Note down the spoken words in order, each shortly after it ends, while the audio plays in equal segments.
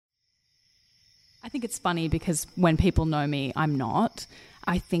I think it's funny because when people know me, I'm not.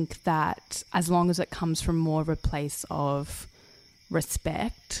 I think that as long as it comes from more of a place of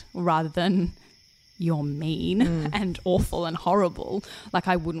respect rather than you're mean and awful and horrible, like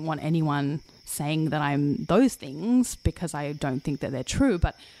I wouldn't want anyone saying that I'm those things because I don't think that they're true.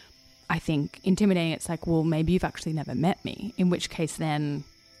 But I think intimidating, it's like, well, maybe you've actually never met me, in which case then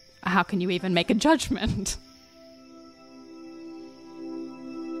how can you even make a judgment?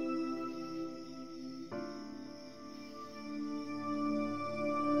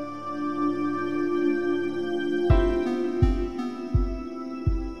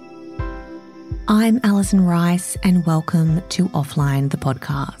 I'm Alison Rice and welcome to Offline, the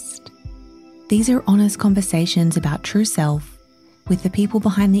podcast. These are honest conversations about true self with the people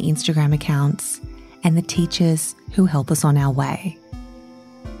behind the Instagram accounts and the teachers who help us on our way.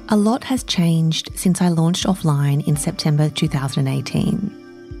 A lot has changed since I launched Offline in September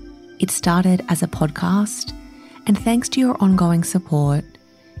 2018. It started as a podcast, and thanks to your ongoing support,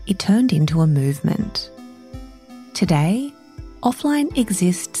 it turned into a movement. Today, Offline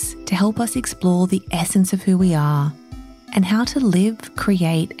exists to help us explore the essence of who we are and how to live,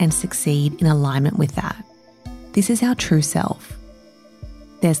 create, and succeed in alignment with that. This is our true self.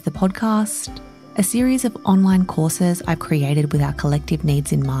 There's the podcast, a series of online courses I've created with our collective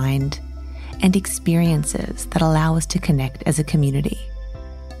needs in mind, and experiences that allow us to connect as a community.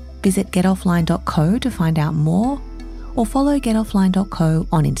 Visit getoffline.co to find out more, or follow getoffline.co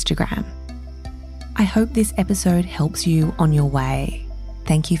on Instagram. I hope this episode helps you on your way.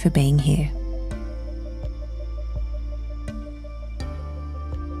 Thank you for being here.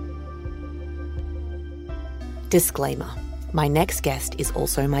 Disclaimer: my next guest is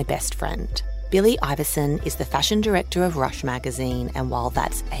also my best friend. Billie Iverson is the fashion director of Rush magazine, and while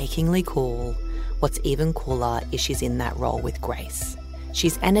that's achingly cool, what's even cooler is she's in that role with grace.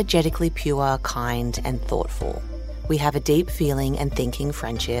 She's energetically pure, kind, and thoughtful. We have a deep feeling and thinking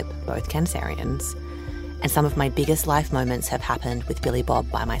friendship, both Cancerians, and some of my biggest life moments have happened with Billy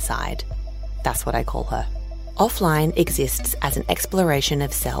Bob by my side. That's what I call her. Offline exists as an exploration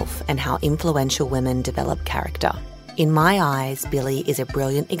of self and how influential women develop character. In my eyes, Billie is a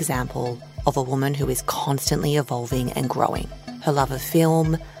brilliant example of a woman who is constantly evolving and growing. Her love of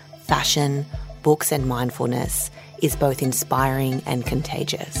film, fashion, books, and mindfulness is both inspiring and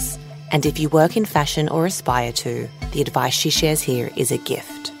contagious. And if you work in fashion or aspire to, the advice she shares here is a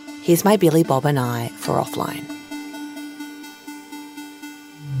gift. Here's my Billy Bob and I for Offline.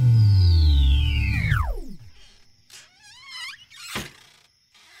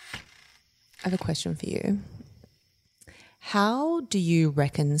 I have a question for you. How do you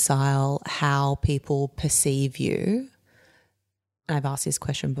reconcile how people perceive you? And I've asked this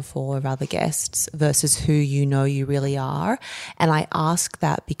question before of other guests versus who you know you really are. And I ask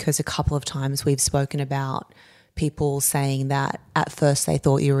that because a couple of times we've spoken about people saying that at first they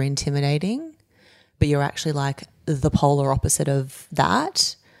thought you were intimidating, but you're actually like the polar opposite of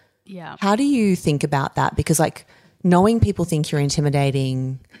that. Yeah. How do you think about that? Because like knowing people think you're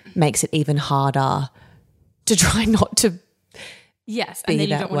intimidating makes it even harder to try not to Yes, be and then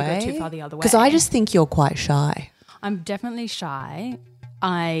you that don't want to way. go too far the other way. Because I just think you're quite shy. I'm definitely shy.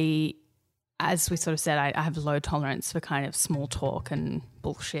 As we sort of said, I have low tolerance for kind of small talk and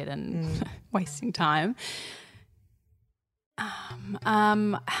bullshit and wasting time.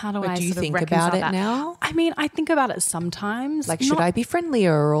 How do I do you sort of think reconcile about it that? now? I mean, I think about it sometimes. Like, should I be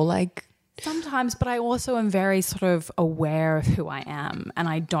friendlier or like? Sometimes, but I also am very sort of aware of who I am, and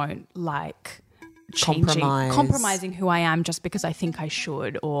I don't like compromising who I am just because I think I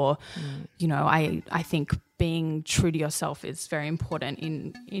should, or you know, I think being true to yourself is very important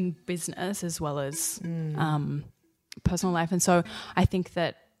in business as well as personal life. And so I think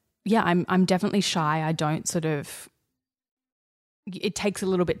that I'm definitely shy. I don't sort of, it takes a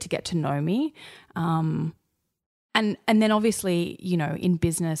little bit to get to know me. And then obviously, you know, in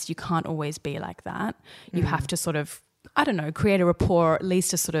business you can't always be like that. You have to sort of, I don't know, create a rapport, at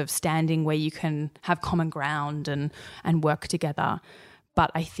least a sort of standing where you can have common ground and work together.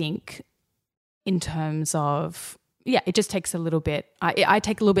 But I think in terms of, it just takes a little bit, I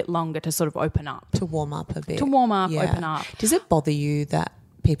take a little bit longer to sort of open up. To warm up a bit. Open up. Does it bother you that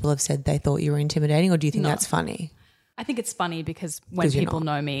people have said they thought you were intimidating, or do you think that's funny? I think it's funny because when people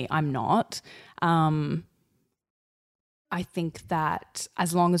know me, I'm not. I think that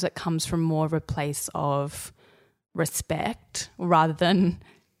as long as it comes from more of a place of respect rather than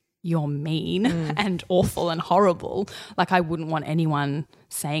you're mean and awful and horrible, like I wouldn't want anyone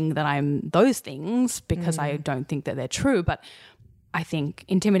saying that I'm those things because I don't think that they're true. But I think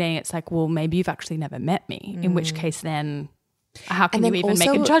intimidating, it's like, well, maybe you've actually never met me, in which case then How can you even make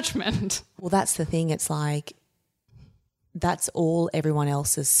a judgment? Well, that's the thing. It's like that's all everyone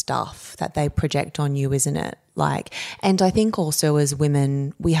else's stuff that they project on you, isn't it? Like, and I think also as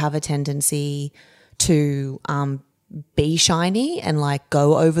women, we have a tendency to be shiny and like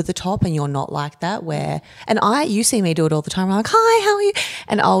go over the top, and you're not like that you see me do it all the time. I'm like, hi, how are you?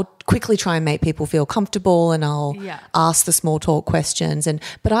 And I'll quickly try and make people feel comfortable, and I'll ask the small talk questions.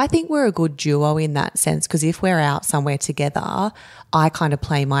 But I think we're a good duo in that sense, because if we're out somewhere together, I kind of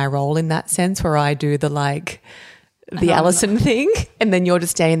play my role in that sense where I do the Alison thing, and then you're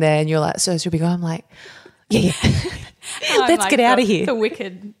just standing there and you're like, so should we go? I'm like, yeah. Let's get out of here. The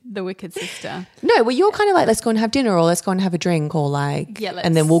wicked sister. No, well, you're kind of like, let's go and have dinner, or let's go and have a drink, or like,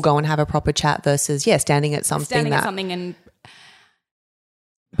 and then we'll go and have a proper chat versus, standing at something. And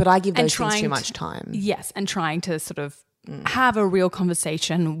but I give those things too much time. Yes, and trying to sort of have a real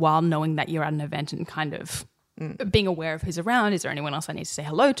conversation while knowing that you're at an event and kind of being aware of who's around. Is there anyone else I need to say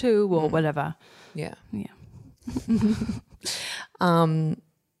hello to or whatever? Yeah.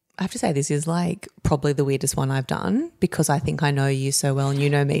 I have to say this is like probably the weirdest one I've done, because I think I know you so well and you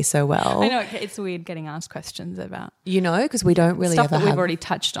know me so well. I know it's weird getting asked questions about, because we don't really stuff that we've already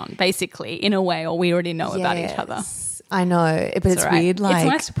touched on, basically, in a way, or we already know about each other. I know, but it's weird. Like,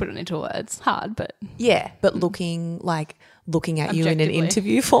 it's nice to put it into words. It's hard, but but looking at you in an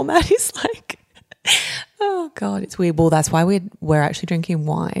interview format is like, oh God, it's weird. Well, that's why we're actually drinking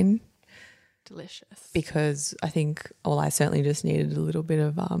wine. Delicious. Because I think, I certainly just needed a little bit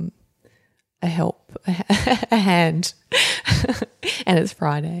of a hand, and it's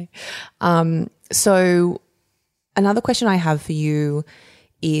Friday. So another question I have for you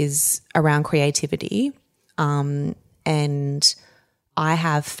is around creativity, and I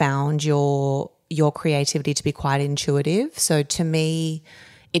have found your creativity to be quite intuitive. So to me,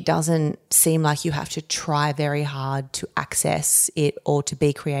 it doesn't seem like you have to try very hard to access it or to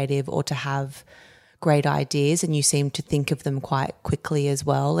be creative or to have great ideas, and you seem to think of them quite quickly as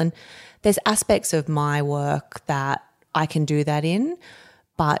well. And there's aspects of my work that I can do that in,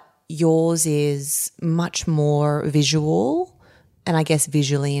 but yours is much more visual and I guess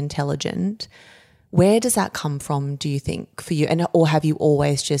visually intelligent. Where does that come from, do you think, for you? Or have you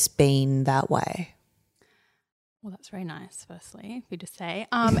always just been that way? Well, that's very nice, firstly, for you to say.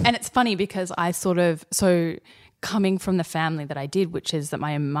 And it's funny because coming from the family that I did, which is that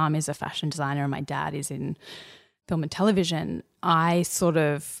my mum is a fashion designer and my dad is in film and television, I sort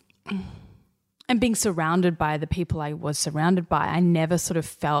of, and being surrounded by the people I was surrounded by, I never sort of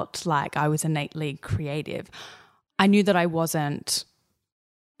felt like I was innately creative. I knew that I wasn't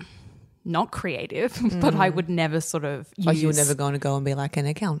not creative, but I would never sort of use... you were never going to go and be like an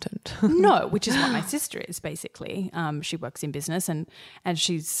accountant. No, which is what my sister is basically. She works in business and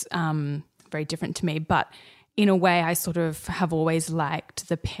she's very different to me, but in a way I sort of have always liked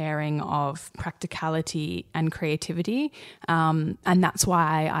the pairing of practicality and creativity, and that's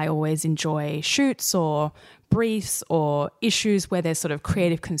why I always enjoy shoots or briefs or issues where there's sort of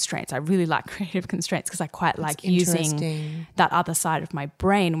creative constraints. I really like creative constraints because I quite like using that other side of my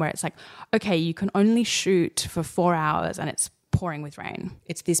brain where it's like, okay, you can only shoot for 4 hours and it's pouring with rain.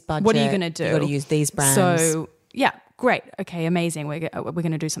 It's this budget. What are you going to do? You've got to use these brands. So, yeah, great. Okay, amazing. We're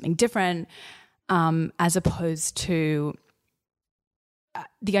going to do something different, as opposed to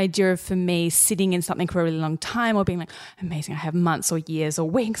the idea of, for me, sitting in something for a really long time or being like, amazing, I have months or years or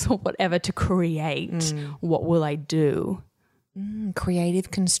weeks or whatever to create. What will I do? Creative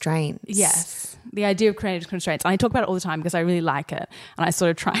constraints. Yes, the idea of creative constraints. And I talk about it all the time because I really like it, and I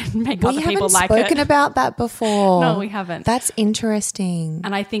sort of try and make other people like it. We haven't spoken about that before. No, we haven't. That's interesting.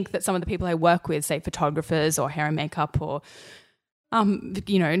 And I think that some of the people I work with, say photographers or hair and makeup or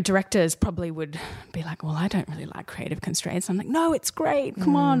directors probably would be like, well, I don't really like creative constraints. I'm like, no, it's great.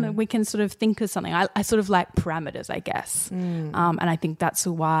 Come on. We can sort of think of something. I sort of like parameters, I guess. And I think that's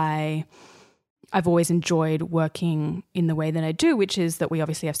why I've always enjoyed working in the way that I do, which is that we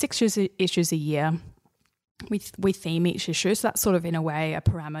obviously have 6 issues a year. We theme each issue. So that's sort of in a way a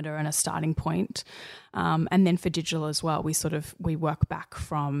parameter and a starting point. And then for digital as well, we work back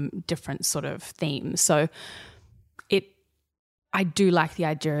from different sort of themes. So I do like the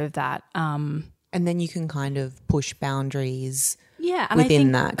idea of that. And then you can kind of push boundaries and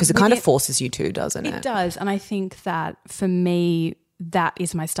within that, because it kind of forces you to, doesn't it? It does. And I think that for me, that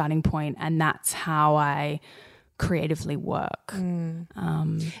is my starting point, and that's how I creatively work. And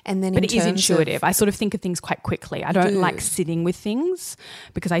then but it is intuitive. I sort of think of things quite quickly. I don't like sitting with things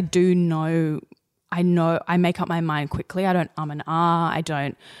because I know I make up my mind quickly. I don't and I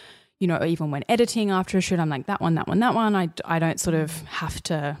don't... even when editing after a shoot, I'm like, that one. I don't sort of have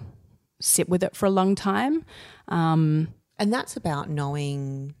to sit with it for a long time. And And that's about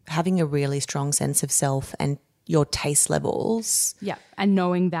having a really strong sense of self and your taste levels. Yeah, and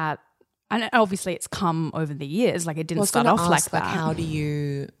knowing that, and obviously it's come over the years, like it didn't start off like that. How do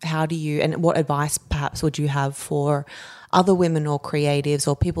you, and what advice perhaps would you have for other women or creatives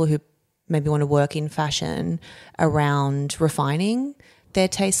or people who maybe want to work in fashion around refining their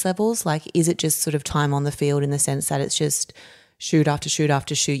taste levels? Like, is it just sort of time on the field in the sense that it's just shoot after shoot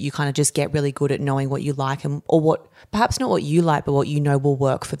after shoot, you kind of just get really good at knowing what you like or what, perhaps not what you like, but what you know will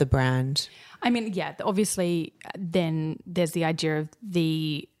work for the brand? I mean, yeah, obviously then there's the idea of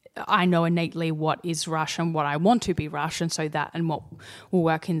I know innately what is Rush and what I want to be Rush, and so that and what will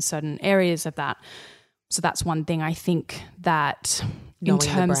work in certain areas of that. So that's one thing I think that in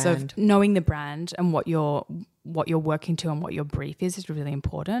terms of knowing the brand and what you're working to and what your brief is really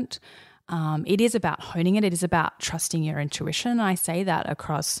important. It is about honing it. It is about trusting your intuition. I say that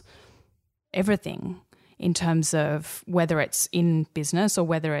across everything in terms of whether it's in business or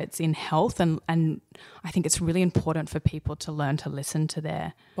whether it's in health. And I think it's really important for people to learn to listen to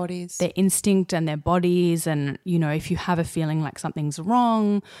their bodies, their instinct and their bodies. And, you know, if you have a feeling like something's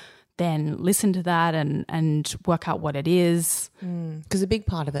wrong, then listen to that and work out what it is. Because a big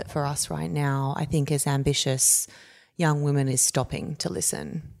part of it for us right now, I think, as ambitious young women is stopping to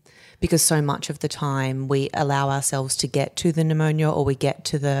listen. Because so much of the time we allow ourselves to get to the pneumonia or we get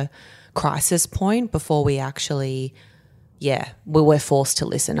to the crisis point before we actually, we're forced to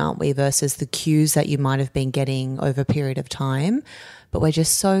listen, aren't we, versus the cues that you might have been getting over a period of time. But we're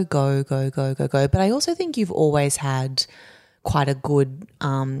just so go. But I also think you've always had quite a good,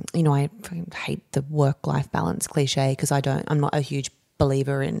 I hate the work-life balance cliche because I'm not a huge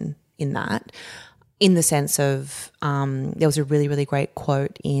believer in that. In the sense of there was a really, really great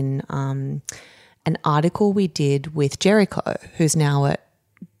quote in an article we did with Jericho, who's now at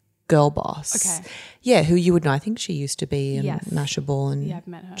Girl Boss. Okay. Yeah, who you would know. I think she used to be in Mashable, and I've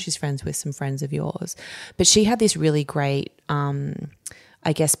met her. She's friends with some friends of yours. But she had this really great,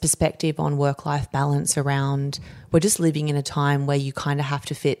 perspective on work-life balance around we're just living in a time where you kind of have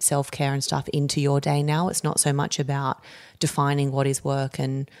to fit self-care and stuff into your day now. It's not so much about defining what is work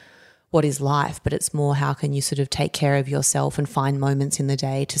and what is life, but it's more how can you sort of take care of yourself and find moments in the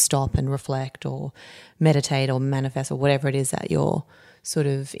day to stop and reflect or meditate or manifest or whatever it is that you're sort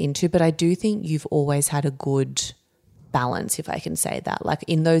of into. But I do think you've always had a good balance, if I can say that. Like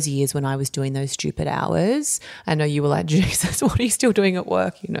in those years when I was doing those stupid hours, I know you were like, Jesus, what are you still doing at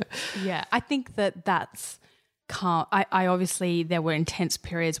work, you know? Yeah, I think that's calm. I obviously, there were intense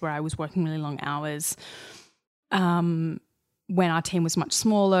periods where I was working really long hours when our team was much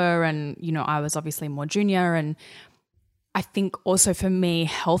smaller and, you know, I was obviously more junior. And I think also for me,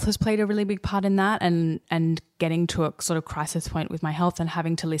 health has played a really big part in that and getting to a sort of crisis point with my health and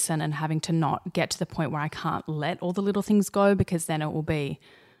having to listen and having to not get to the point where I can't let all the little things go because then it will be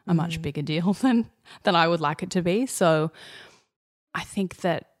a much bigger deal than I would like it to be. So I think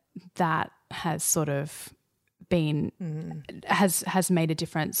that has sort of been has made a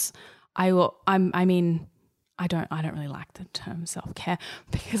difference. I mean I don't really like the term self-care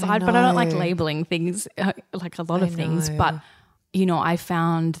because but I don't like labeling things like a lot of things. But, you know, I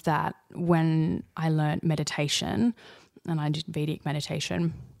found that when I learned meditation and I did Vedic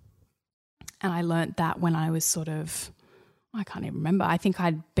meditation and I learned that when I was sort of, I can't even remember. I think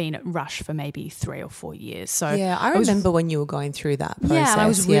I'd been at Rush for maybe 3 or 4 years. So yeah, I remember when you were going through that process. Yeah, and I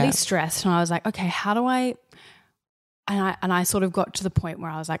was really stressed and I was like, okay, how do I – and I sort of got to the point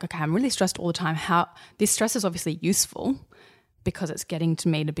where I was like, okay, I'm really stressed all the time. This stress is obviously useful because it's getting to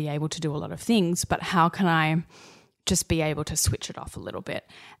me to be able to do a lot of things, but how can I just be able to switch it off a little bit?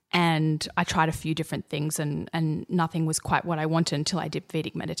 And I tried a few different things and nothing was quite what I wanted until I did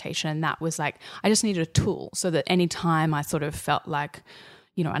Vedic meditation. And that was like, I just needed a tool so that any time I sort of felt like,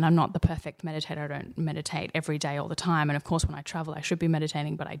 you know, and I'm not the perfect meditator. I don't meditate every day all the time. And of course, when I travel, I should be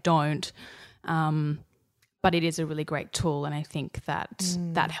meditating, but I don't. But it is a really great tool, and I think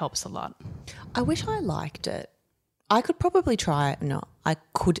that helps a lot. I wish I liked it. I could probably try – no, I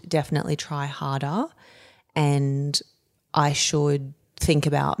could definitely try harder, and I should think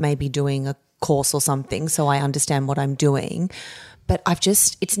about maybe doing a course or something so I understand what I'm doing. But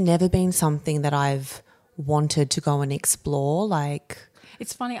it's never been something that I've wanted to go and explore. Like,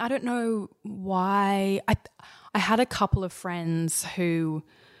 it's funny, I don't know why. I had a couple of friends who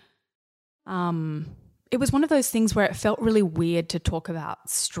it was one of those things where it felt really weird to talk about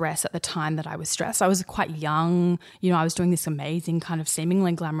stress at the time that I was stressed. I was quite young. You know, I was doing this amazing kind of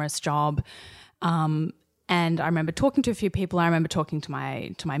seemingly glamorous job. And And I remember talking to a few people. I remember talking to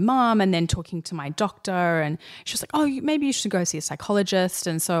my mom and then talking to my doctor, and she was like, oh, maybe you should go see a psychologist.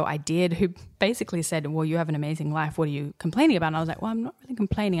 And so I did, who basically said, well, you have an amazing life. What are you complaining about? And I was like, well, I'm not really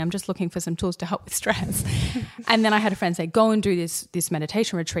complaining. I'm just looking for some tools to help with stress. And then I had a friend say, go and do this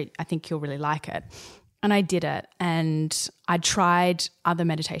meditation retreat. I think you'll really like it. And I did it, and I tried other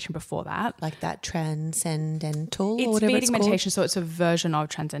meditation before that. Like that transcendental it's or whatever it's meditation, so it's a version of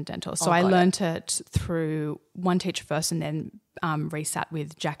transcendental. So I learned it through one teacher first, and then resat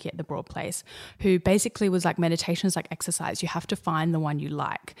with Jackie at the Broad Place, who basically was like, meditation is like exercise. You have to find the one you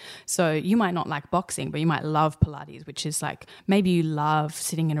like. So you might not like boxing, but you might love Pilates, which is like maybe you love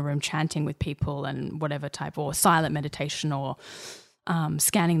sitting in a room chanting with people and whatever type, or silent meditation, or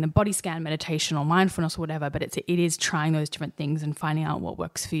scanning the body scan meditation, or mindfulness or whatever, but it is trying those different things and finding out what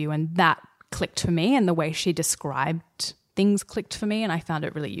works for you. And that clicked for me, and the way she described things clicked for me, and I found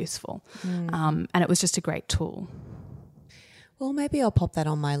it really useful. And it was just a great tool. Well, maybe I'll pop that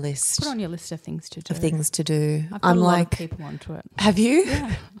on my list. Put it on your list of things to do. I've got a lot of people onto it. Have you?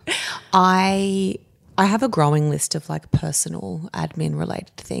 Yeah. I have a growing list of like personal admin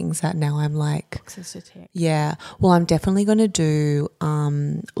related things that now I'm like, boxes to tick. Yeah. Well, I'm definitely going to do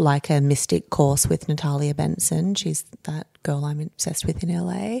like a mystic course with Natalia Benson. She's that girl I'm obsessed with in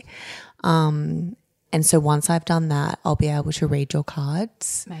LA. And so once I've done that, I'll be able to read your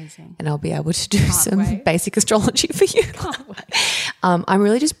cards. Amazing. And I'll be able to do some basic astrology for you. Can't wait. I'm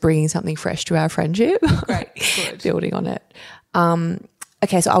really just bringing something fresh to our friendship. Great. Good. Building on it.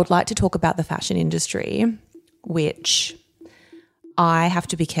 Okay, so I would like to talk about the fashion industry, which I have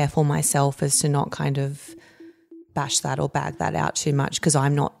to be careful myself as to not kind of bash that or bag that out too much, because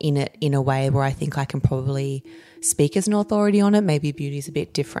I'm not in it in a way where I think I can probably speak as an authority on it. Maybe beauty is a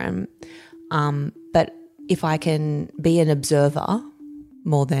bit different. But if I can be an observer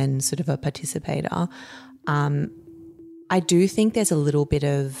more than sort of a participator, I do think there's a little bit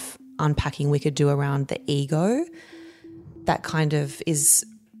of unpacking we could do around the ego that kind of is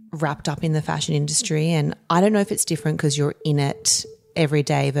wrapped up in the fashion industry. And I don't know if it's different because you're in it every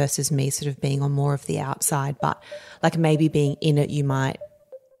day versus me sort of being on more of the outside, but like maybe being in it,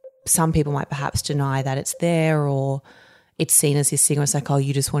 some people might perhaps deny that it's there, or it's seen as this thing where it's like, oh,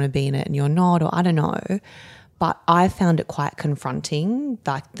 you just want to be in it and you're not, or I don't know. But I found it quite confronting,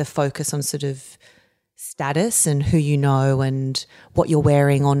 like the focus on sort of status and who you know and what you're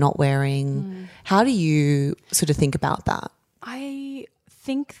wearing or not wearing. How do you sort of think about that? I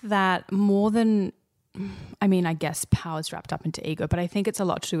think that more than, I guess power is wrapped up into ego, but I think it's a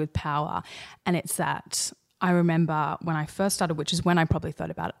lot to do with power. And it's that I remember when I first started, which is when I probably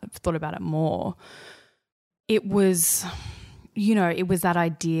thought about it more, it was that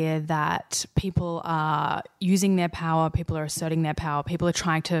idea that people are using their power, people are asserting their power, people are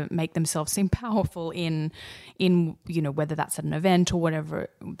trying to make themselves seem powerful in whether that's at an event or whatever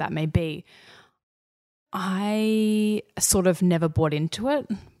that may be. I sort of never bought into it,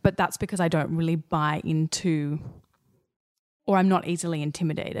 but that's because I don't really buy into, or I'm not easily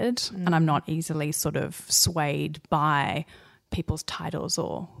intimidated and I'm not easily sort of swayed by people's titles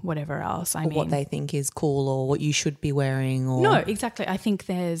or whatever else. I mean, what they think is cool or what you should be wearing, or no, exactly. I think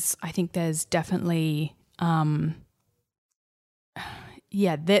there's definitely I've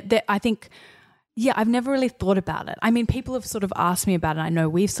never really thought about it. I mean, people have sort of asked me about it. I know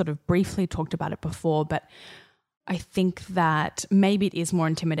we've sort of briefly talked about it before, but I think that maybe it is more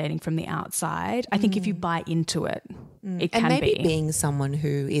intimidating from the outside. I think if you buy into it, it can be. And maybe being someone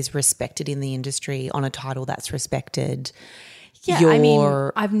who is respected in the industry on a title that's respected. Yeah, I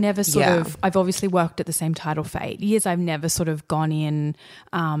mean, I've never I've obviously worked at the same title for 8 years. I've never sort of gone in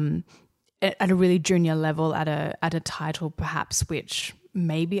at a really junior level at a title perhaps which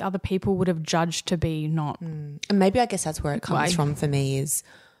maybe other people would have judged to be not. And maybe I guess that's where it comes from for me, is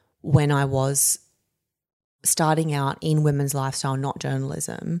when I was starting out in women's lifestyle, not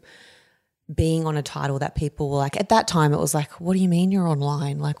journalism, being on a title that people were like, at that time it was like, what do you mean you're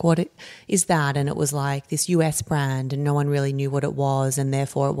online? Like, what is that? And it was like this US brand and no one really knew what it was, and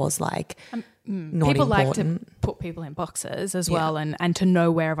therefore it was like not people important. like to put people in boxes as well, and to know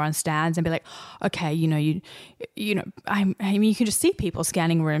where everyone stands and be like, okay, you mean you can just see people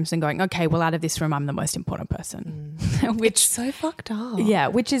scanning rooms and going, okay, well, out of this room I'm the most important person. Which it's so fucked up. Yeah,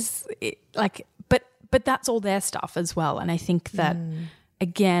 which is like, but that's all their stuff as well. And I think that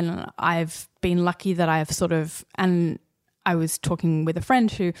again, I've been lucky that I've sort of, and I was talking with a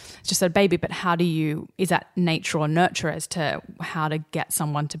friend who just said, baby, but is that nature or nurture as to how to get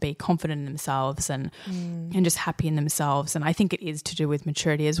someone to be confident in themselves and just happy in themselves? And I think it is to do with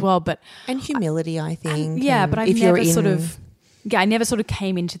maturity as well. And humility, I think. But I never sort of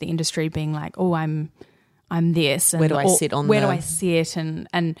came into the industry being like, oh, I'm I'm this, and where do I sit on where do I sit,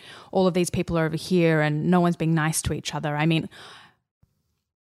 and all of these people are over here, and no one's being nice to each other. I mean,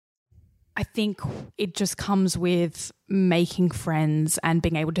 I think it just comes with making friends and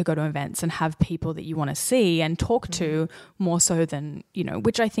being able to go to events and have people that you want to see and talk to more so than, you know,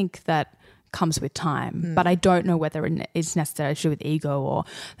 which I think that comes with time. But I don't know whether it's necessarily to do with ego or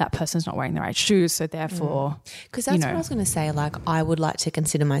that person's not wearing the right shoes, so therefore, because that's what I was going to say. Like, I would like to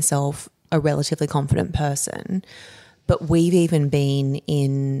consider myself a relatively confident person, but we've even been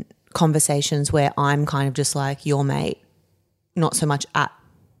in conversations where I'm kind of just like your mate, not so much at,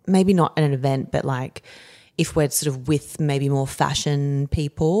 maybe not at an event, but like if we're sort of with maybe more fashion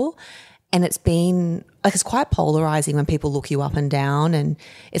people, and it's been like, it's quite polarizing when people look you up and down, and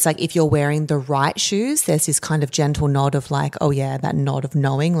it's like if you're wearing the right shoes, there's this kind of gentle nod of like, oh yeah, that nod of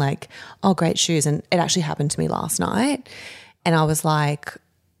knowing like, oh, great shoes. And it actually happened to me last night, and I was like,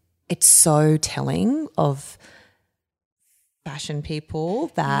 it's so telling of fashion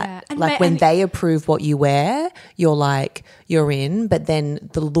people that when they approve what you wear, you're like, you're in, but then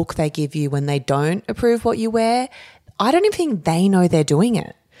the look they give you when they don't approve what you wear, I don't even think they know they're doing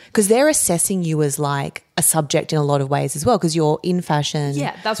it, because they're assessing you as like a subject in a lot of ways as well, because you're in fashion.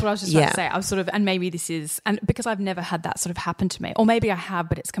 Yeah, that's what I was just about to say. I was sort of, and maybe this is, and because I've never had that sort of happen to me, or maybe I have,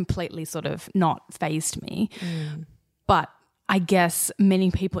 but it's completely sort of not fazed me. But I guess many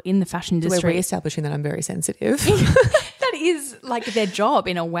people in the fashion industry. We're reestablishing that I'm very sensitive. That is like their job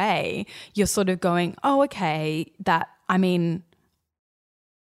in a way. You're sort of going, oh, okay, that, I mean,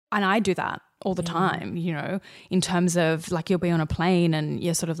 and I do that all the time, you know, in terms of like you'll be on a plane and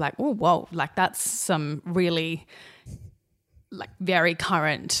you're sort of like, oh, whoa, like that's some really like very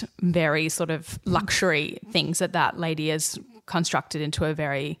current, very sort of luxury things that lady has constructed into a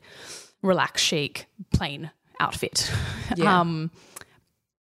very relaxed, chic, plain outfit.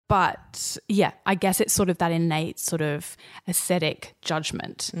 But yeah, I guess it's sort of that innate sort of aesthetic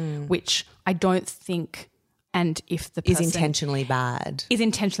judgment, which I don't think, and if the person is intentionally bad.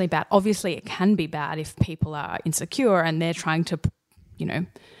 Obviously it can be bad if people are insecure and they're trying to, you know,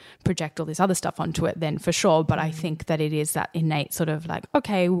 project all this other stuff onto it, then for sure. But I think that it is that innate sort of like,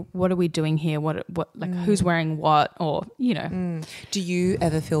 okay, what are we doing here? What like who's wearing what, or, you know. Do you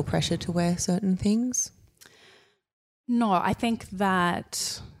ever feel pressure to wear certain things? No, I think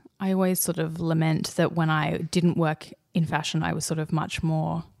that I always sort of lament that when I didn't work in fashion, I was sort of much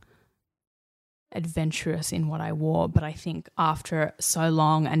more adventurous in what I wore. But I think after so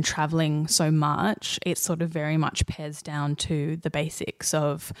long and traveling so much, it sort of very much pares down to the basics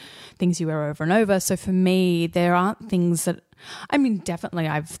of things you wear over and over. So for me, there aren't things that, I mean, definitely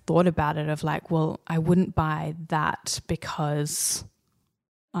I've thought about it of like, well, I wouldn't buy that because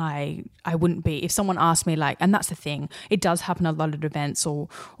I wouldn't be, if someone asked me like, and that's the thing, it does happen at a lot of events or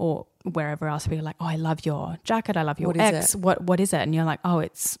wherever else, be like, oh, I love your jacket, I love your X, what is it? And you're like, oh,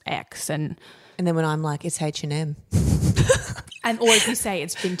 it's X. And then when I'm like, it's H&M. And or if you say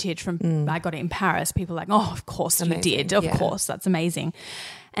it's vintage from I got it in Paris, people are like, oh, of course amazing. You did, of course, that's amazing.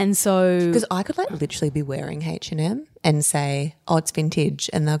 And so, because I could like literally be wearing H&M and say, oh, it's vintage,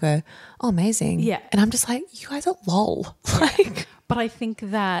 and they'll go, oh, amazing. Yeah. And I'm just like, you guys are lol. Like, but I think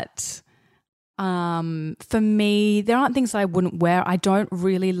that for me, there aren't things that I wouldn't wear. I don't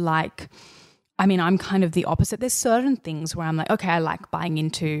really like, I mean, I'm kind of the opposite. There's certain things where I'm like, okay, I like buying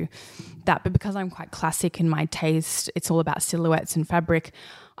into that, but because I'm quite classic in my taste, it's all about silhouettes and fabric,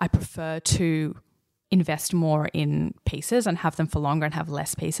 I prefer to invest more in pieces and have them for longer and have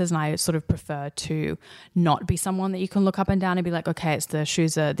less pieces. And I sort of prefer to not be someone that you can look up and down and be like, okay, it's the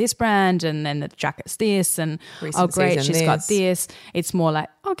shoes are this brand and then the jacket's this and oh great, she's got this. It's more like,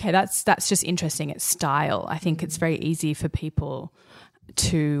 okay, that's just interesting. It's style. I think it's very easy for people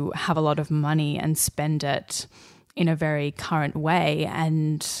to have a lot of money and spend it in a very current way,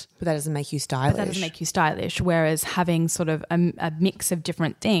 but that doesn't make you stylish. Whereas having sort of a mix of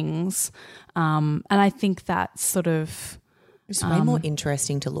different things, and I think that's sort of it's way more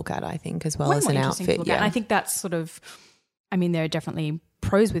interesting to look at, I think, as well as an outfit. Yeah, and I think that's sort of, I mean, there are definitely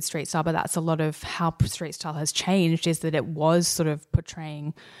pros with street style, but that's a lot of how street style has changed, is that it was sort of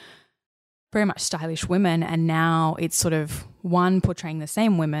portraying very much stylish women, and now it's sort of portraying the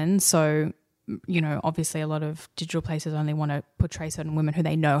same women. So, you know, obviously a lot of digital places only want to portray certain women who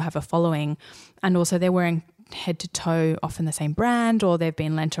they know have a following, and also they're wearing head to toe often the same brand, or they've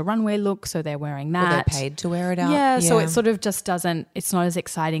been lent a runway look, so they're wearing that. Or they're paid to wear it out. Yeah, so it sort of just doesn't, it's not as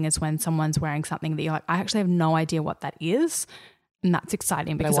exciting as when someone's wearing something that you're like, I actually have no idea what that is. And that's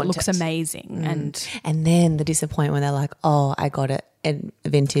exciting because it looks amazing. And then the disappointment when they're like, oh, I got it in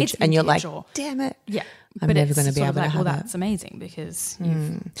vintage. And you're like, damn it. Yeah. I'm never going to be able to have it. Well, that's amazing because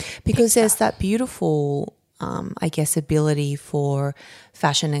there's that beautiful I guess, ability for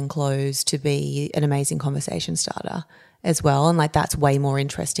fashion and clothes to be an amazing conversation starter as well. And like that's way more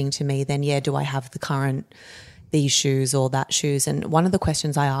interesting to me than, do I have the current these shoes or that shoes? And one of the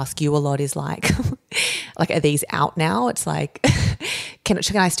questions I ask you a lot is like, are these out now? It's like, can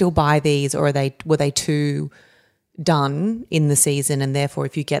I still buy these, or were they too done in the season, and therefore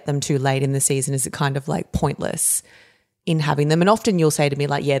if you get them too late in the season, is it kind of like pointless in having them? And often you'll say to me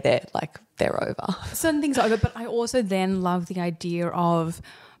like, they're over. Certain things are over, but I also then love the idea of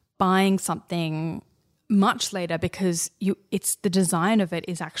buying something much later because it's the design of it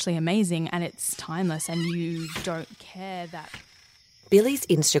is actually amazing and it's timeless, and you don't care that. Billy's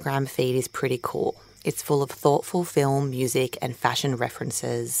Instagram feed is pretty cool. It's full of thoughtful film, music and fashion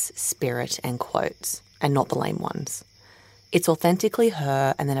references, spirit and quotes, and not the lame ones. It's authentically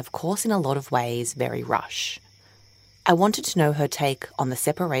her, and then of course in a lot of ways very Rush. I wanted to know her take on the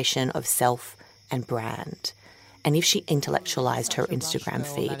separation of self and brand, and if she intellectualized her Instagram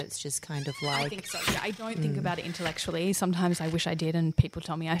feed. It's just kind of like... I think so, yeah. I don't think about it intellectually. Sometimes I wish I did and people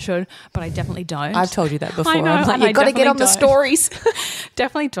tell me I should, but I definitely don't. I've told you that before. I know, I'm like, you've got to get on the stories.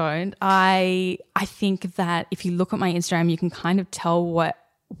 Definitely don't. I think that if you look at my Instagram, you can kind of tell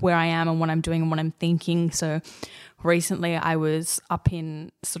where I am and what I'm doing and what I'm thinking. So recently I was up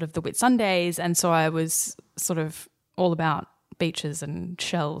in sort of the Whitsundays, and so I was sort of all about beaches and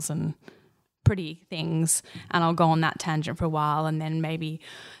shells and pretty things, and I'll go on that tangent for a while, and then maybe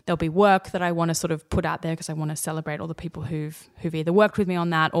there'll be work that I want to sort of put out there because I want to celebrate all the people who've either worked with me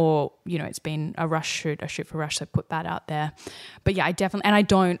on that, or it's been a shoot for Rush, so put that out there. But yeah, I definitely, and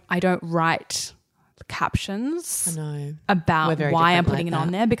I don't write captions about why I'm putting it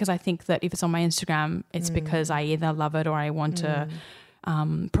on there, because I think that if it's on my Instagram, it's because I either love it or I want to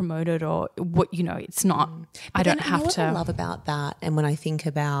promote it, or what, it's not. I don't have to. What I love about that, and when I think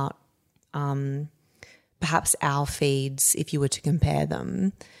about perhaps our feeds, if you were to compare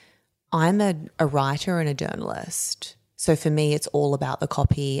them, I'm a writer and a journalist. So for me, it's all about the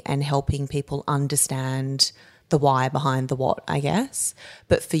copy and helping people understand the why behind the what, I guess.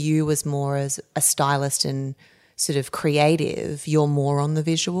 But for you, as more as a stylist and sort of creative, you're more on the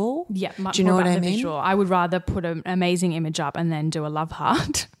visual. Yeah, much more about the visual. I would rather put an amazing image up and then do a love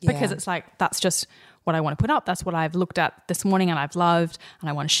heart because it's like that's just what I want to put up. That's what I've looked at this morning and I've loved and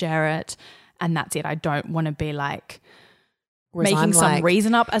I want to share it, and that's it. I don't want to be like making some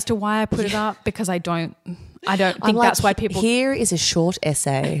reason up as to why I put it up, because I don't think that's why people... Here is a short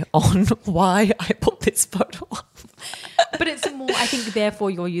essay on why I put this photo up. But it's more, I think therefore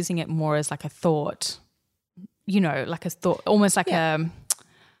you're using it more as like a thought, like a thought, almost like a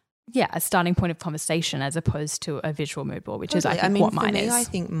starting point of conversation as opposed to a visual mood board, which is I think what mine is. I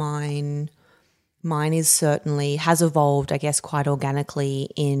think mine is certainly has evolved, I guess, quite organically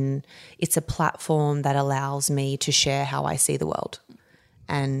in it's a platform that allows me to share how I see the world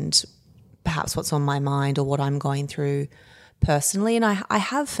and perhaps what's on my mind or what I'm going through personally. And I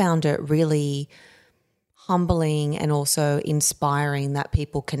have found it really humbling and also inspiring that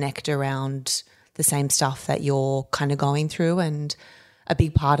people connect around the same stuff that you're kind of going through. And a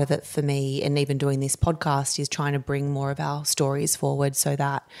big part of it for me, and even doing this podcast, is trying to bring more of our stories forward so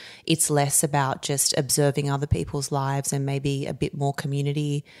that it's less about just observing other people's lives and maybe a bit more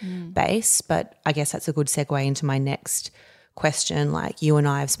community based. But I guess that's a good segue into my next question. Like, you and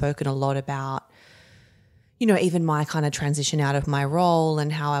I have spoken a lot about, even my kind of transition out of my role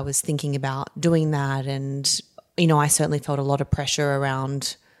and how I was thinking about doing that. And, I certainly felt a lot of pressure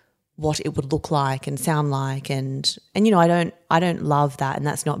around what it would look like and sound like, and I don't love that, and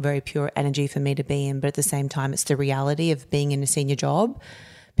that's not very pure energy for me to be in. But at the same time, it's the reality of being in a senior job.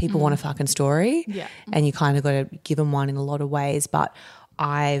 People want a fucking story, and you kind of got to give them one in a lot of ways. But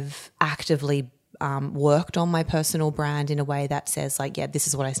I've actively worked on my personal brand in a way that says like, this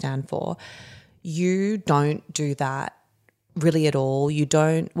is what I stand for. You don't do that really at all. You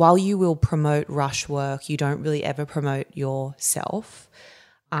don't. While you will promote Rush work, you don't really ever promote yourself.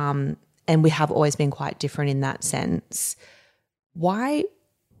 And we have always been quite different in that sense. Why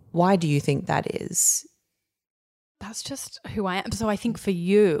do you think that is? That's just who I am. So I think for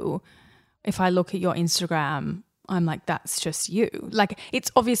you, if I look at your Instagram, I'm like, that's just you. Like,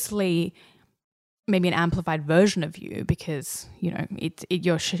 it's obviously maybe an amplified version of you because,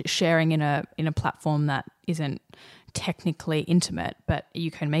 you're sharing in a platform that isn't technically intimate, but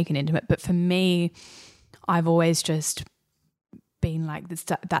you can make it intimate. But for me, I've always just been like this,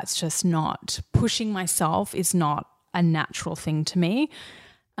 that's just not, pushing myself is not a natural thing to me,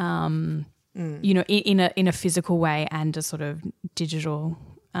 in a physical way and a sort of digital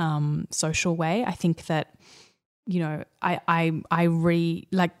social way. I think that if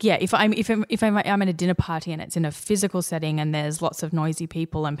I'm at a dinner party and it's in a physical setting and there's lots of noisy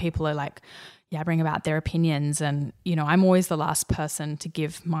people and people are like yabbering about their opinions, and I'm always the last person to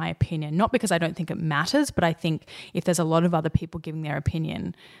give my opinion, not because I don't think it matters, but I think if there's a lot of other people giving their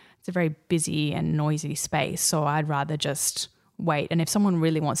opinion, it's a very busy and noisy space, so I'd rather just wait, and if someone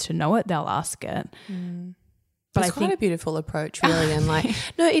really wants to know it, they'll ask it. But it's quite a beautiful approach, really. And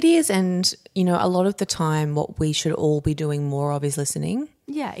no, it is. And, a lot of the time what we should all be doing more of is listening.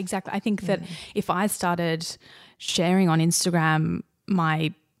 Yeah, exactly. I think that if I started sharing on Instagram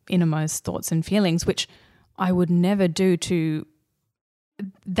my innermost thoughts and feelings, which I would never do to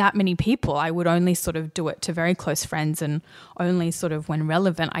that many people, I would only sort of do it to very close friends and only sort of when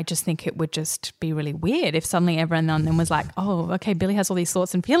relevant. I just think it would just be really weird if suddenly everyone then was like, oh, okay, Billy has all these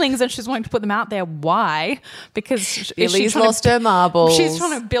thoughts and feelings and she's wanting to put them out there. Why? Because Billy's lost her marbles. She's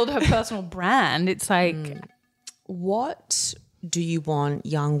trying to build her personal brand. It's like, what do you want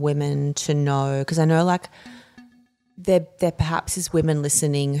young women to know? Because I know there perhaps is women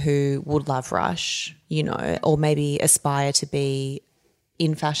listening who would love Rush, or maybe aspire to be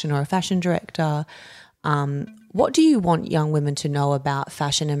in fashion or a fashion director. What do you want young women to know about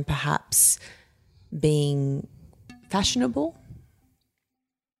fashion and perhaps being fashionable?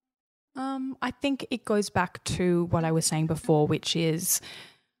 I think it goes back to what I was saying before, which is,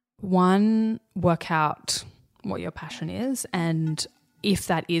 one, work out what your passion is, and if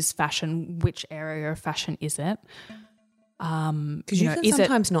that is fashion, which area of fashion is it? Because you can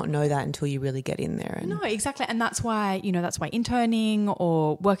sometimes not know that until you really get in there. No, exactly. And that's why, that's why interning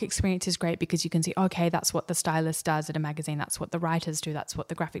or work experience is great, because you can see, okay, that's what the stylist does at a magazine. That's what the writers do. That's what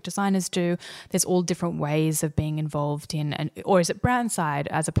the graphic designers do. There's all different ways of being involved in, or is it brand side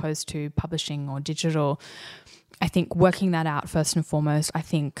as opposed to publishing or digital? I think working that out first and foremost, I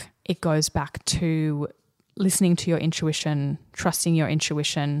think it goes back to listening to your intuition, trusting your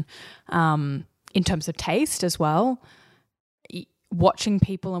intuition, in terms of taste as well. Watching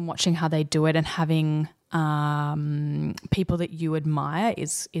people and watching how they do it, and having people that you admire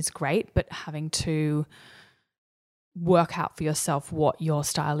is great, but having to work out for yourself what your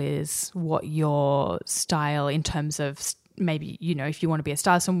style is, what your style in terms of maybe, if you want to be a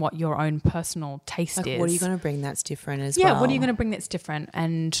stylist, and what your own personal taste is. What are you going to bring that's different as well? Yeah, what are you going to bring that's different,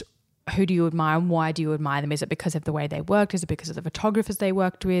 and who do you admire and why do you admire them? Is it because of the way they worked? Is it because of the photographers they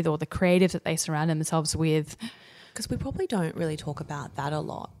worked with or the creatives that they surround themselves with? Because we probably don't really talk about that a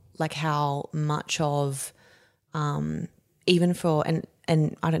lot, like how much of even for, and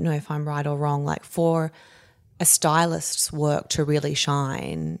I don't know if I'm right or wrong, like for a stylist's work to really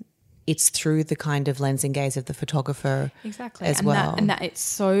shine, it's through the kind of lens and gaze of the photographer exactly as well. And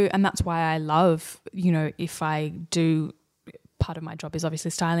that's why I love, if I do, part of my job is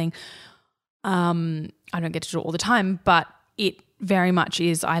obviously styling. I don't get to do it all the time, but it very much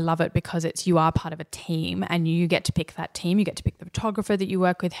is, I love it because you are part of a team and you get to pick that team. You get to pick the photographer that you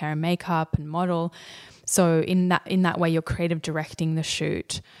work with, hair and makeup and model. So in that way, you're creative directing the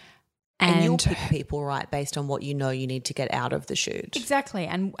shoot. And you'll pick people, right, based on what you know you need to get out of the shoot. Exactly.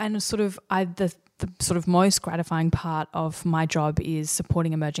 And sort of the sort of most gratifying part of my job is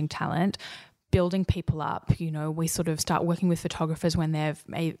supporting emerging talent, building people up. We sort of start working with photographers when they've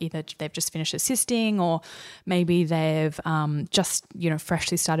just finished assisting, or maybe they've just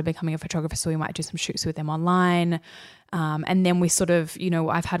freshly started becoming a photographer, so we might do some shoots with them online. And then we sort of,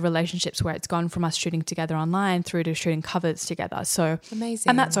 I've had relationships where it's gone from us shooting together online through to shooting covers together. So amazing.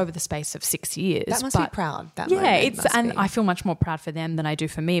 And that's over the space of 6 years. That must be proud. I feel much more proud for them than I do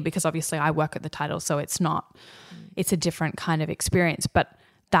for me, because obviously I work at the title, so it's a different kind of experience, but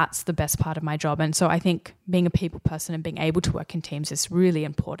that's the best part of my job. And so I think being a people person and being able to work in teams is really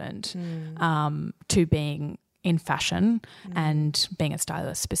important to being in fashion and being a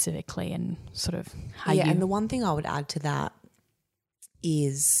stylist specifically, and sort of how you... Yeah, and the one thing I would add to that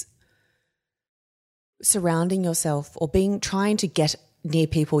is surrounding yourself or trying to get near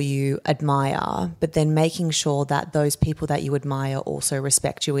people you admire, but then making sure that those people that you admire also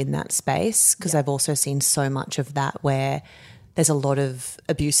respect you in that space, because I've also seen so much of that where there's a lot of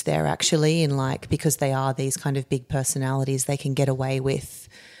abuse there actually, and because they are these kind of big personalities, they can get away with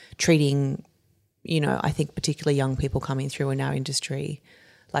treating, I think particularly young people coming through in our industry,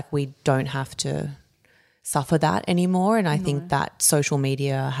 like we don't have to suffer that anymore. And I think that social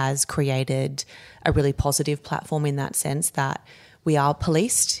media has created a really positive platform in that sense, that we are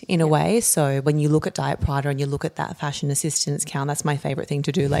policed in a way. So when you look at Diet Prada and you look at that fashion assistance count, that's my favourite thing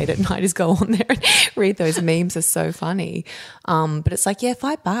to do late at night is go on there and read those memes. They're so funny. But it's like,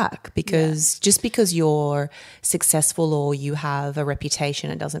 fight back, because just because you're successful or you have a reputation,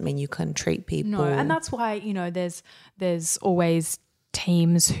 it doesn't mean you can treat people. No, and that's why, there's always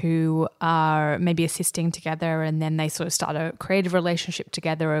teams who are maybe assisting together, and then they sort of start a creative relationship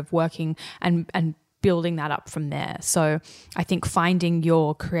together of working and building that up from there. So I think finding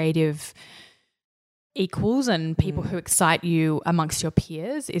your creative equals and people who excite you amongst your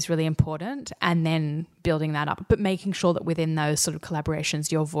peers is really important, and then building that up, but making sure that within those sort of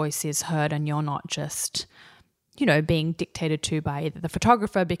collaborations your voice is heard and you're not just being dictated to by either the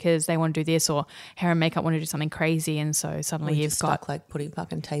photographer because they want to do this, or hair and makeup want to do something crazy, and so suddenly you've got like putting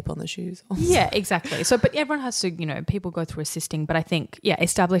fucking tape on the shoes. Yeah, exactly. So, but everyone has to, people go through assisting, but I think,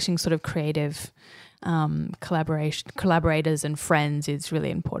 establishing sort of creative collaborators and friends is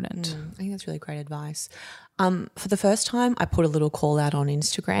really important. I think that's really great advice. For the first time, I put a little call out on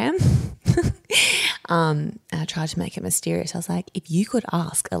Instagram. And I tried to make it mysterious. I was like, if you could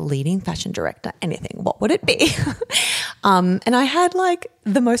ask a leading fashion director anything, what would it be? And I had like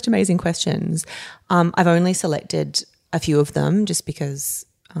the most amazing questions. I've only selected a few of them just because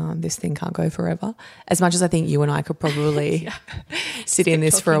this thing can't go forever. As much as I think you and I could probably sit in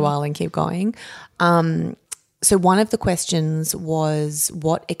this for a while and keep going. So one of the questions was,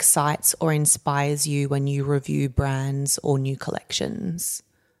 what excites or inspires you when you review brands or new collections?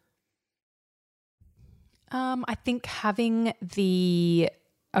 I think having a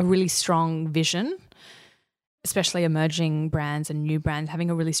really strong vision, especially emerging brands and new brands, having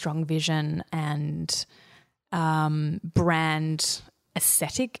a really strong vision and brand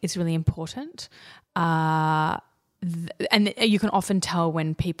aesthetic is really important. And you can often tell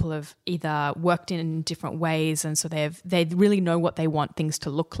when people have either worked in different ways, and so they really know what they want things to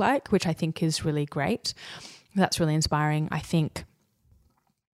look like, which I think is really great. That's really inspiring. I think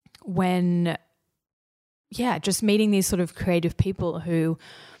just meeting these sort of creative people who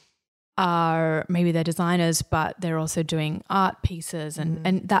are maybe they're designers, but they're also doing art pieces,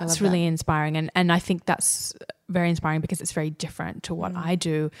 and that's really inspiring. And I think that's very inspiring because it's very different to what I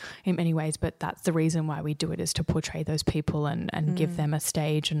do in many ways, but that's the reason why we do it, is to portray those people and give them a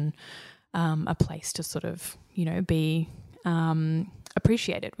stage and a place to sort of, be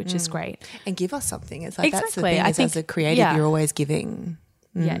appreciated, which is great. And give us something. It's like that's the thing, I think, as a creative, you're always giving.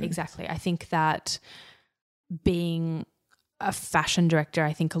 Yeah, exactly. I think that being a fashion director,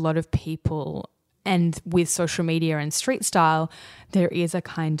 I think a lot of people, and with social media and street style, there is a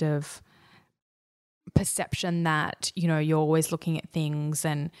kind of perception that, you're always looking at things,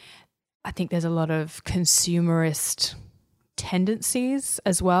 and I think there's a lot of consumerist tendencies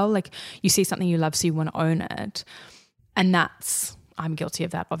as well. Like you see something you love, so you want to own it. And I'm guilty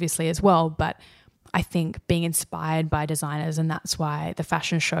of that obviously as well, but I think being inspired by designers, and that's why the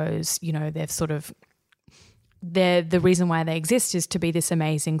fashion shows, the reason why they exist is to be this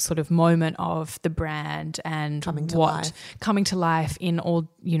amazing sort of moment of the brand and coming to life in all,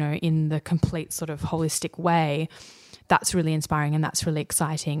 in the complete sort of holistic way. That's really inspiring and that's really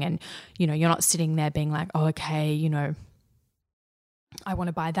exciting. And, you're not sitting there being like, oh, okay, I want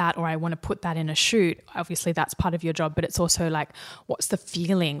to buy that, or I want to put that in a shoot. Obviously that's part of your job, but it's also like, what's the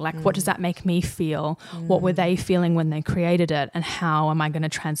feeling? Like, what does that make me feel? What were they feeling when they created it? And how am I going to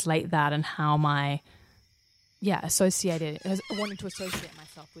translate that? And how am I wanting to associate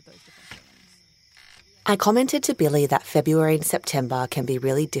myself with those different things. I commented to Billy that February and September can be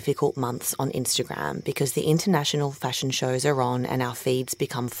really difficult months on Instagram because the international fashion shows are on and our feeds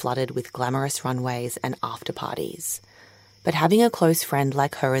become flooded with glamorous runways and after parties. But having a close friend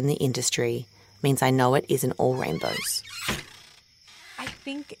like her in the industry means I know it isn't all rainbows. I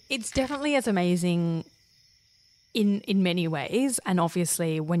think it's definitely as amazing in many ways, and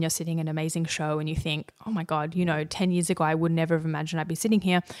obviously when you're sitting in an amazing show and you think, oh my God, 10 years ago I would never have imagined I'd be sitting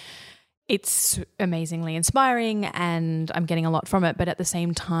here. It's amazingly inspiring and I'm getting a lot from it, but at the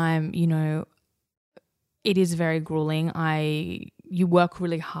same time, it is very grueling. You work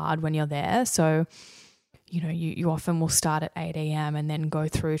really hard when you're there, so you often will start at 8 a.m. and then go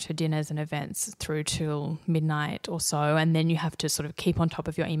through to dinners and events through till midnight or so, and then you have to sort of keep on top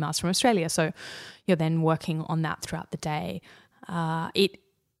of your emails from Australia. So you're then working on that throughout the day. So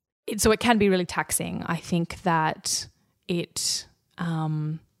it can be really taxing. I think that it's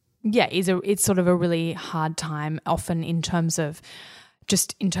sort of a really hard time often in terms of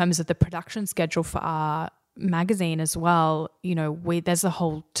the production schedule for our magazine as well. There's a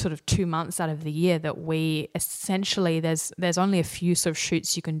whole sort of 2 months out of the year that we essentially there's only a few sort of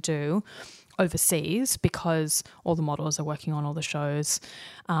shoots you can do overseas because all the models are working on all the shows.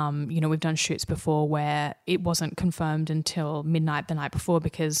 We've done shoots before where it wasn't confirmed until midnight the night before,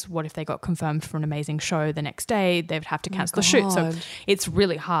 because what if they got confirmed for an amazing show the next day? They'd have to cancel the shoot. So it's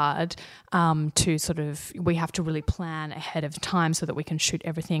really hard we have to really plan ahead of time so that we can shoot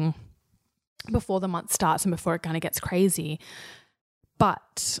everything before the month starts and before it kind of gets crazy.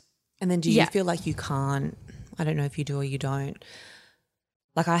 And then do you feel like you can't, I don't know if you do or you don't,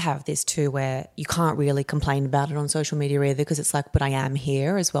 like I have this too where you can't really complain about it on social media either, because it's like, but I am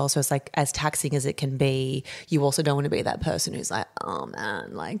here as well. So it's like, as taxing as it can be, you also don't want to be that person who's like, oh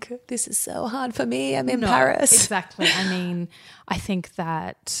man, like this is so hard for me. I'm in Paris. Exactly. I mean, I think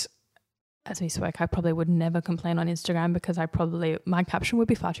that as we spoke, I probably would never complain on Instagram because my caption would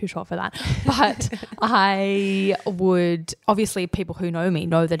be far too short for that. But I would, obviously people who know me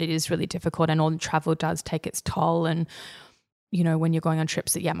know that it is really difficult, and all the travel does take its toll. And, when you're going on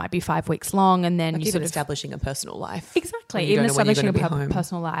trips that might be 5 weeks long, and then like you establishing a personal life. Exactly. Even establishing a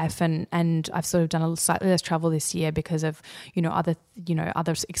personal life. And I've sort of done a slightly less travel this year because of, other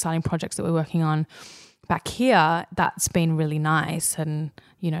exciting projects that we're working on. Back here, that's been really nice. And,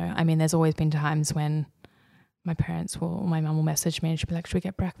 there's always been times when my mum will message me and she'll be like, should we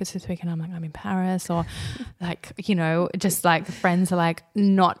get breakfast this week? And I'm like, I'm in Paris. Or like, just like friends are like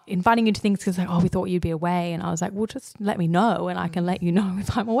not inviting you to things because like, oh, we thought you'd be away. And I was like, well, just let me know and I can let you know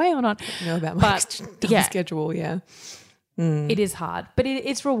if I'm away or not. Know about my schedule, yeah. It is hard, but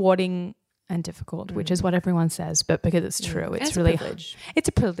it's rewarding and difficult, which is what everyone says, but because it's true, it's really hard. It's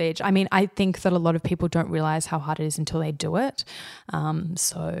a privilege. I mean, I think that a lot of people don't realize how hard it is until they do it.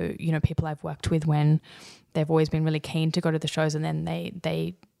 So, people I've worked with when they've always been really keen to go to the shows, and then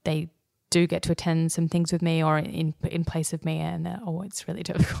they do get to attend some things with me or in place of me, and it's really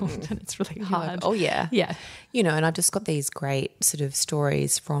difficult and it's really hard. Like, oh yeah. Yeah. And I've just got these great sort of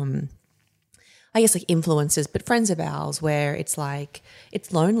stories from, I guess, like influencers, but friends of ours, where it's like,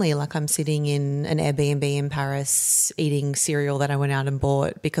 it's lonely. Like I'm sitting in an Airbnb in Paris eating cereal that I went out and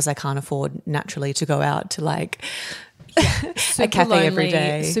bought because I can't afford naturally to go out to like a cafe every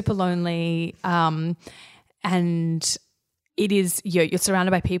day. Super lonely. And it is, you're surrounded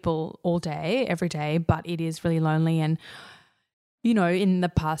by people all day, every day, but it is really lonely. And, in the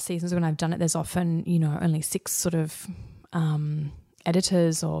past seasons when I've done it, there's often, only 6 sort of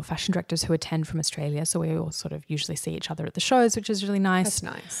editors or fashion directors who attend from Australia, so we all sort of usually see each other at the shows, which is really nice. That's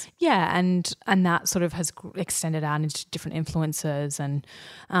nice. Yeah, and that sort of has extended out into different influencers and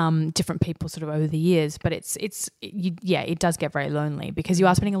different people sort of over the years. But it does get very lonely because you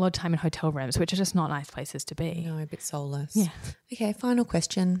are spending a lot of time in hotel rooms, which are just not nice places to be. No, a bit soulless. Yeah. Okay, final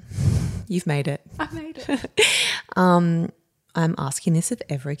question. You've made it. I've made it. I'm asking this of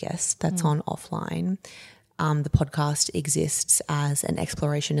every guest that's on Offline. The podcast exists as an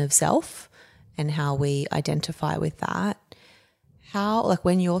exploration of self and how we identify with that. How, like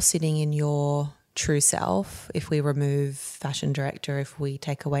when you're sitting in your true self, if we remove fashion director, if we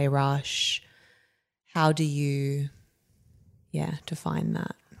take away Rush, how do you, define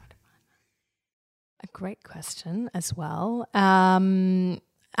that? A great question as well.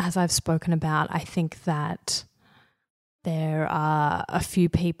 As I've spoken about, I think that there are a few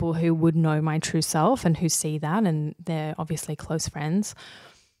people who would know my true self and who see that, and they're obviously close friends.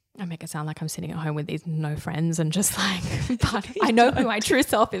 I make it sound like I'm sitting at home with these no friends and just like, but I know who my true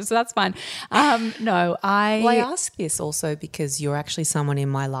self is, so that's fine. I ask this also because you're actually someone in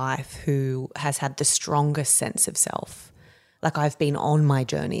my life who has had the strongest sense of self. Like I've been on my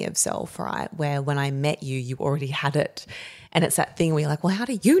journey of self, right? Where when I met you, you already had it. And it's that thing where you're like, well, how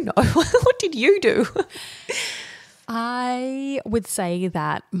do you know? What did you do? I would say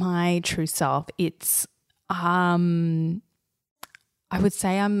that my true self, it's, I would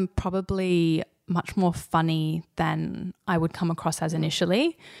say I'm probably much more funny than I would come across as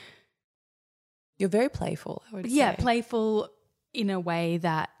initially. You're very playful, I would say. Yeah, playful in a way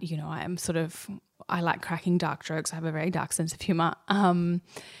that, I'm I like cracking dark jokes. I have a very dark sense of humour.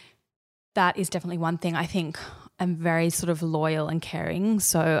 That is definitely one thing. I think I'm very sort of loyal and caring.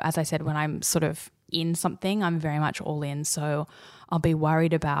 So as I said, when I'm sort of in something, I'm very much all in. So I'll be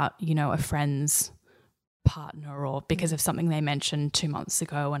worried about, a friend's partner or because of something they mentioned 2 months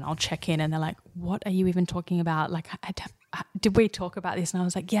ago, and I'll check in and they're like, what are you even talking about? Like, did we talk about this? And I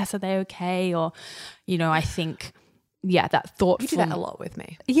was like, yes, are they okay? Or, I think, that thoughtful. You do that a lot with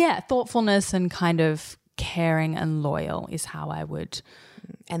me. Yeah, thoughtfulness and kind of caring and loyal is how I would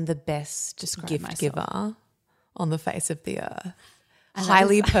and the best gift myself. Giver on the face of the earth.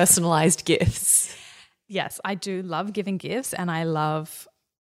 Highly personalized gifts. Yes, I do love giving gifts, and I love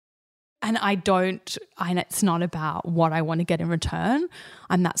And it's not about what I want to get in return.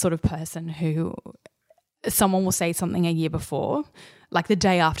 I'm that sort of person who someone will say something a year before, like the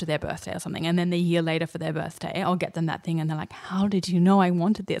day after their birthday or something, and then the year later for their birthday, I'll get them that thing and they're like, how did you know I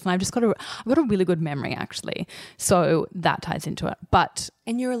wanted this? And I've got a really good memory actually. So that ties into it.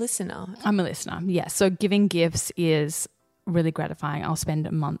 And you're a listener. I'm a listener, yes. So giving gifts is really gratifying. I'll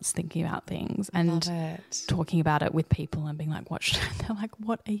spend months thinking about things and talking about it with people and being like, they're like,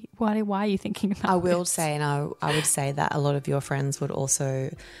 why are you thinking about this? I would say that a lot of your friends would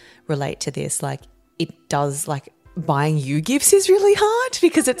also relate to this. Like it does, like buying you gifts is really hard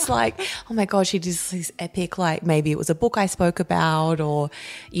because it's like, oh my God, she did this epic, like maybe it was a book I spoke about or,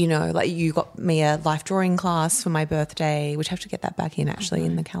 you know, like you got me a life drawing class for my birthday, which I have to get that back in actually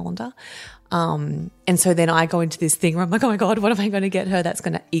in the calendar. And so then I go into this thing where I'm like, oh my God, what am I going to get her that's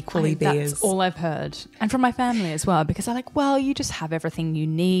going to equally be as... That's all I've heard. And from my family as well, because they're like, well, you just have everything you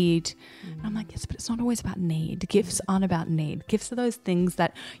need. And I'm like, yes, but it's not always about need. Gifts aren't about need. Gifts are those things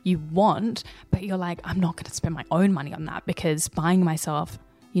that you want, but you're like, I'm not going to spend my own money on that because buying myself,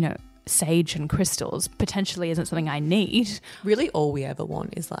 you know, sage and crystals potentially isn't something I need. Really all we ever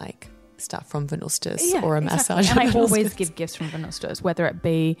want is like... stuff from Venustus or a massage. And I always give gifts from Venustus, whether it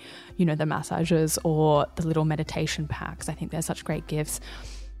be, you know, the massages or the little meditation packs. I think they're such great gifts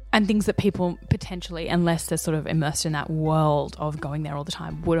and things that people potentially, unless they're sort of immersed in that world of going there all the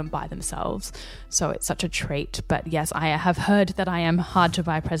time, wouldn't buy themselves. So it's such a treat. But yes, I have heard that I am hard to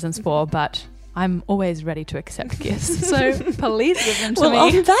buy presents for, but I'm always ready to accept gifts. So please give them to me. Well,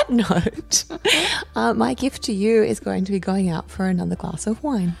 on that note, my gift to you is going to be going out for another glass of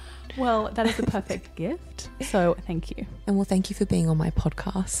wine. Well, that is the perfect gift. So thank you. And well, thank you for being on my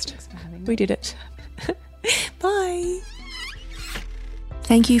podcast. Thanks for having me. We did it. Bye.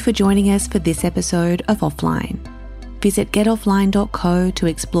 Thank you for joining us for this episode of Offline. Visit getoffline.co to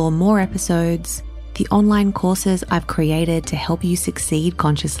explore more episodes, the online courses I've created to help you succeed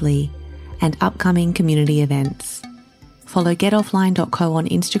consciously, and upcoming community events. Follow getoffline.co on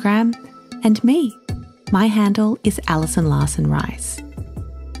Instagram and me. My handle is Alison Larson Rice.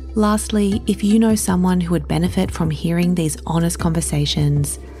 Lastly, if you know someone who would benefit from hearing these honest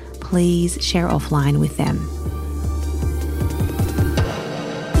conversations, please share Offline with them.